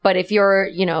But if you're,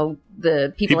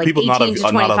 the people like 18 to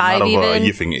 25 not even. Of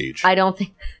yiffing age. I don't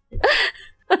think...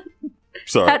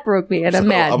 Sorry. That broke me and I'm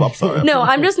mad. I'm sorry. No,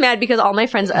 I'm just mad because all my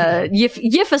friends,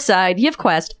 Yiff aside, Yiff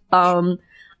Quest, a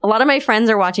lot of my friends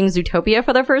are watching Zootopia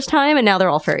for the first time and now they're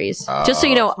all furries. Just so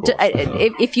you know,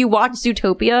 if you watch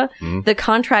Zootopia, the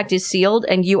contract is sealed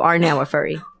and you are now a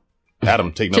furry.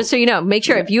 Adam, take note. Just so you know, make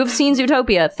sure if you have seen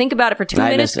Zootopia, think about it for 2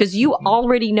 minutes because you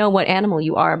already know what animal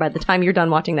you are by the time you're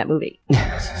done watching that movie.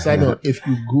 Side note, if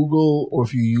you Google or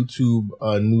if you YouTube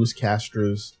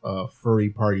newscasters furry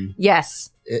party. Yes.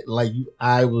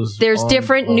 There's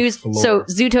different news. So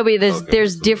Zootopia,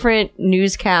 there's different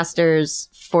newscasters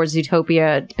for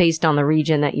Zootopia based on the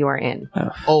region that you are in.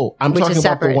 Oh, I'm talking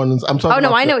about the ones. I'm talking. Oh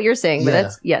no, I know what you're saying, but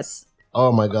that's yes.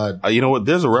 Oh my god! You know what?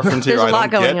 There's a reference here. There's a lot I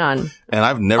don't going get, on, and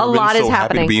I've never been so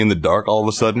happy to be in the dark all of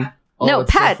a sudden. No,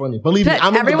 Pat. So funny. Believe me,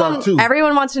 I'm in the dark too.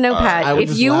 Everyone wants to know, Pat.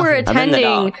 If you were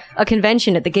attending a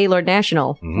convention at the Gaylord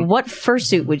National, what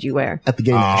fursuit would you wear at the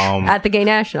Gay National? At the Gay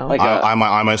National,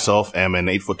 I myself am an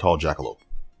 8 foot tall jackalope.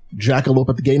 Jackalope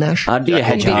at the Gay National. I'd be a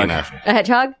hedgehog. A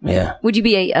hedgehog? Yeah. Would you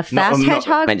be a fast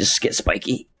hedgehog? I just get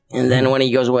spiky. And then when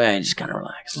he goes away, I just kind of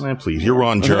relax. Man, please, you're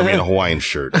Ron Jeremy in a Hawaiian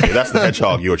shirt. Okay, that's the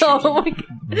hedgehog you're choosing. Oh my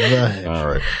God. All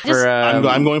right.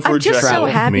 I'm going for a jackalope. I'm just so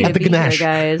happy to be here,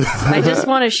 guys. I just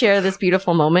want to share this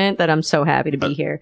beautiful moment that I'm so happy to be here.